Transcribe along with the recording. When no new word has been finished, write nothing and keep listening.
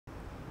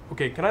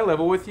Okay, can I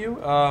level with you?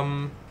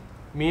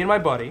 Me and my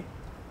buddy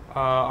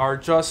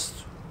are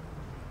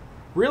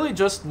really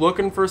just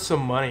looking for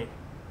some money.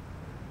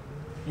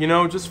 You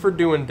know, just for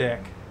doing dick.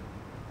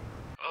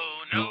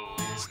 Oh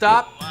no.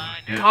 Stop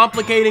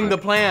complicating the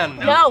plan.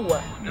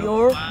 No,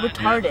 you're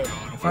retarded.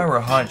 If I were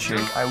a hot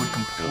chick, I would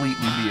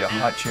completely be a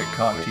hot chick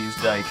cock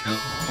tease dyke.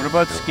 What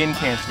about skin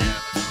cancer?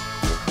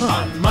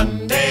 On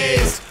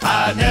Mondays,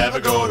 I never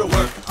go to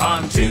work.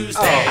 On Tuesdays,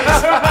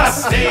 I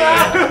stay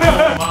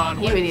at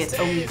home. You idiots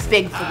owe me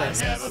big for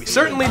this. We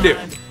certainly do.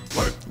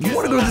 You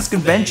want to go to this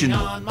convention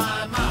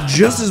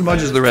just as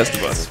much as the rest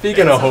of us.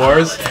 Speaking of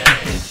whores,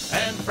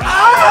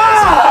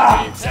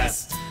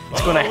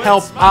 it's gonna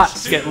help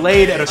us get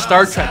laid at a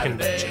Star Trek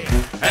convention.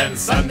 And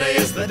Sunday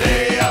is the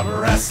day of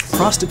rest.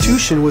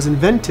 Prostitution was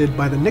invented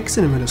by the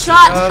Nixon administration.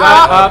 Shut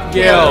up,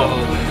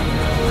 Gil.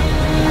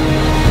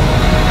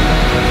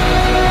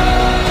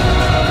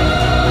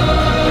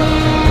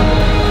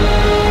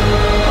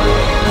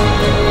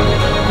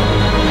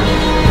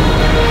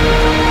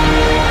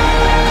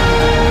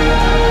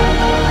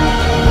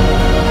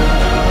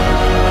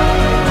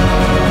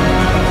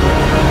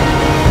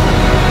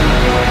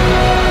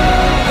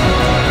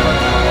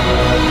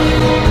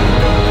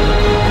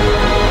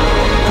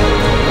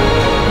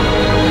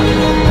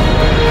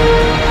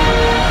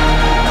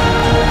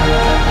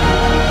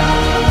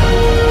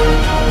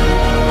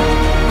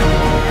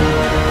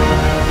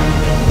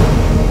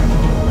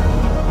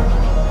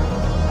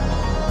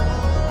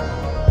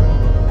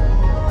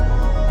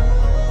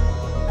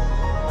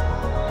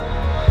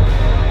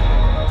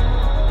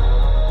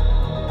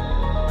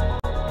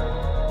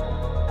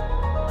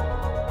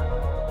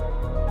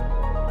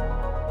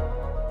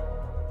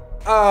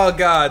 Oh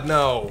God,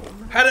 no!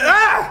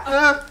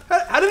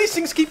 How do these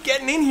things keep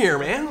getting in here,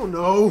 man? I don't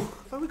know.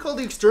 Why do we call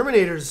the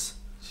exterminators?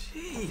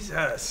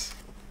 Jesus,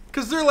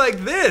 because they're like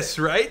this,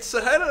 right?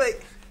 So how do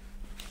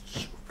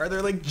they? Are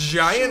there like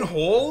giant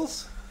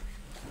holes?